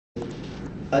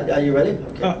Are you ready?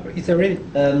 Okay. Oh, it's ready.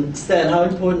 Stan, how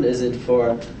important is it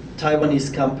for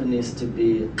Taiwanese companies to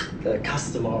be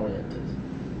customer-oriented?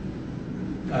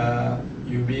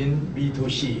 You mean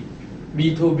B2C?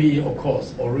 B2B, of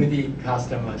course, already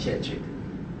customer-centric.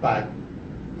 But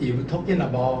if you're talking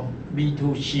about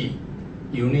B2C,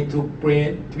 you need to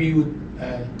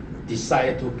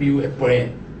decide to build a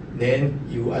brand. Then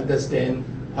you understand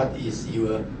what is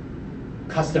your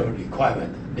customer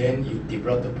requirement. Then you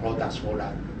develop the products for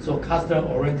that. So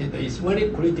customer-oriented is very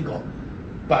critical.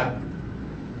 But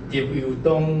if you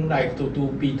don't like to do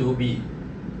B2B,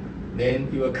 then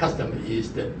your customer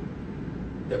is the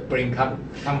brand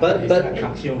company, but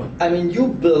consumer. I mean, you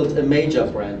built a major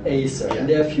brand, ACI, Yeah. and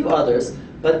there are a few others.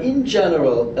 But in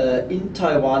general, in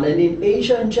Taiwan and in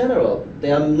Asia in general,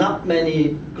 there are not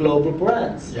many global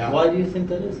brands. Yeah. Why do you think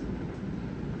that is?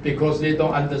 Because they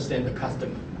don't understand the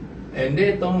customer, and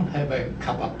they don't have a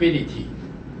capability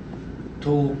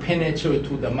to penetrate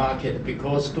to the market,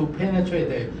 because to penetrate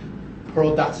the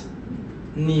products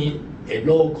need a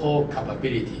local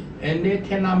capability, and they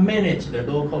cannot manage the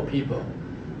local people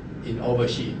in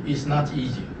overseas. It's not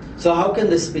easy. So how can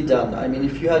this be done? I mean,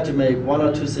 if you had to make one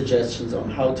or two suggestions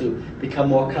on how to become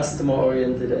more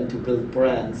customer-oriented and to build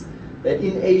brands,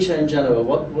 in Asia in general,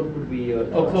 what would be your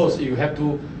advice? Of course, you have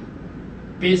to,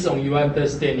 based on your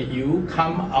understanding, you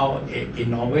come out with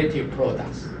innovative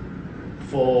products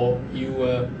for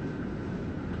your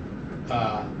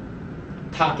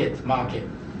target market,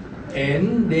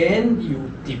 and then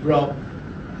you develop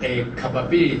a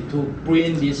capability to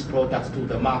bring these products to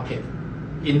the market.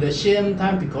 In the same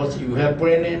time, because you have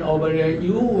brand name over there,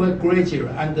 you will gradually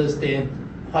understand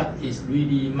what is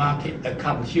really market, a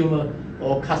consumer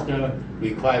or customer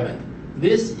requirement.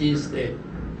 This is the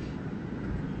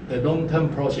long-term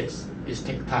process. It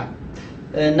takes time.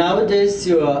 Nowadays,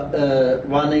 you are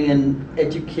running an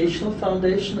educational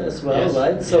foundation as well, Yes,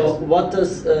 right? So yes. what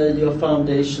does your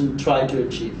foundation try to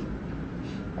achieve?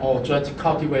 Or try to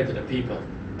cultivate the people,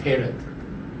 talent.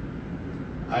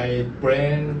 I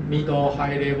brand middle,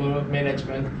 high level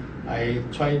management. I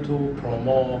try to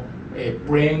promote a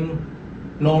brand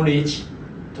knowledge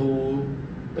to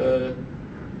the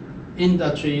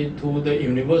industry, to the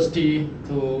university,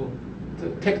 to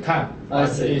take time. I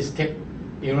see. It's take,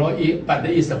 but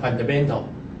it's the fundamental.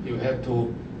 You have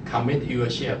to commit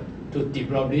yourself to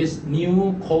develop this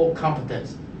new core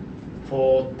competence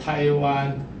for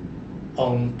Taiwan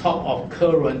on top of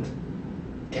current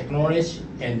technology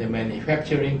and the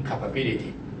manufacturing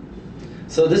capability.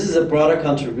 So this is a broader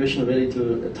contribution really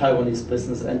to Taiwanese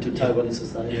business and to Taiwanese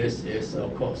society. Yes, yes,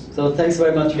 of course. So thanks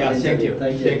very much for Yeah, the thank interview. you.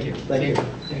 Thank you. Thank you. Thank you. Thank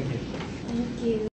you.